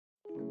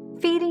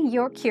feeding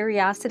your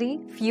curiosity,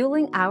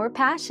 fueling our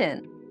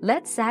passion.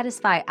 Let's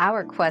satisfy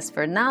our quest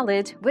for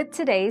knowledge with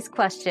today's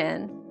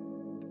question.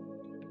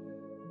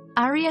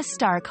 Arya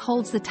Stark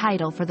holds the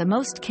title for the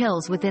most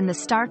kills within the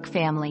Stark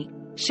family,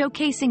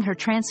 showcasing her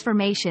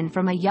transformation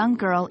from a young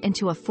girl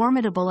into a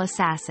formidable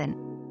assassin.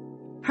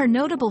 Her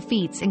notable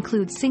feats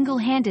include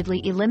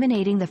single-handedly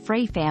eliminating the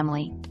Frey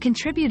family,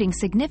 contributing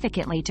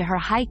significantly to her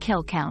high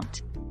kill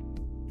count.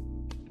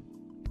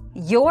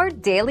 Your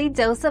daily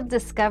dose of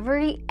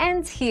discovery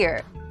ends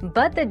here,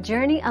 but the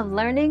journey of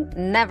learning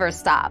never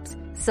stops.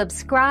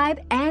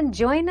 Subscribe and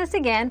join us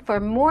again for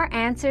more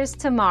answers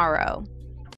tomorrow.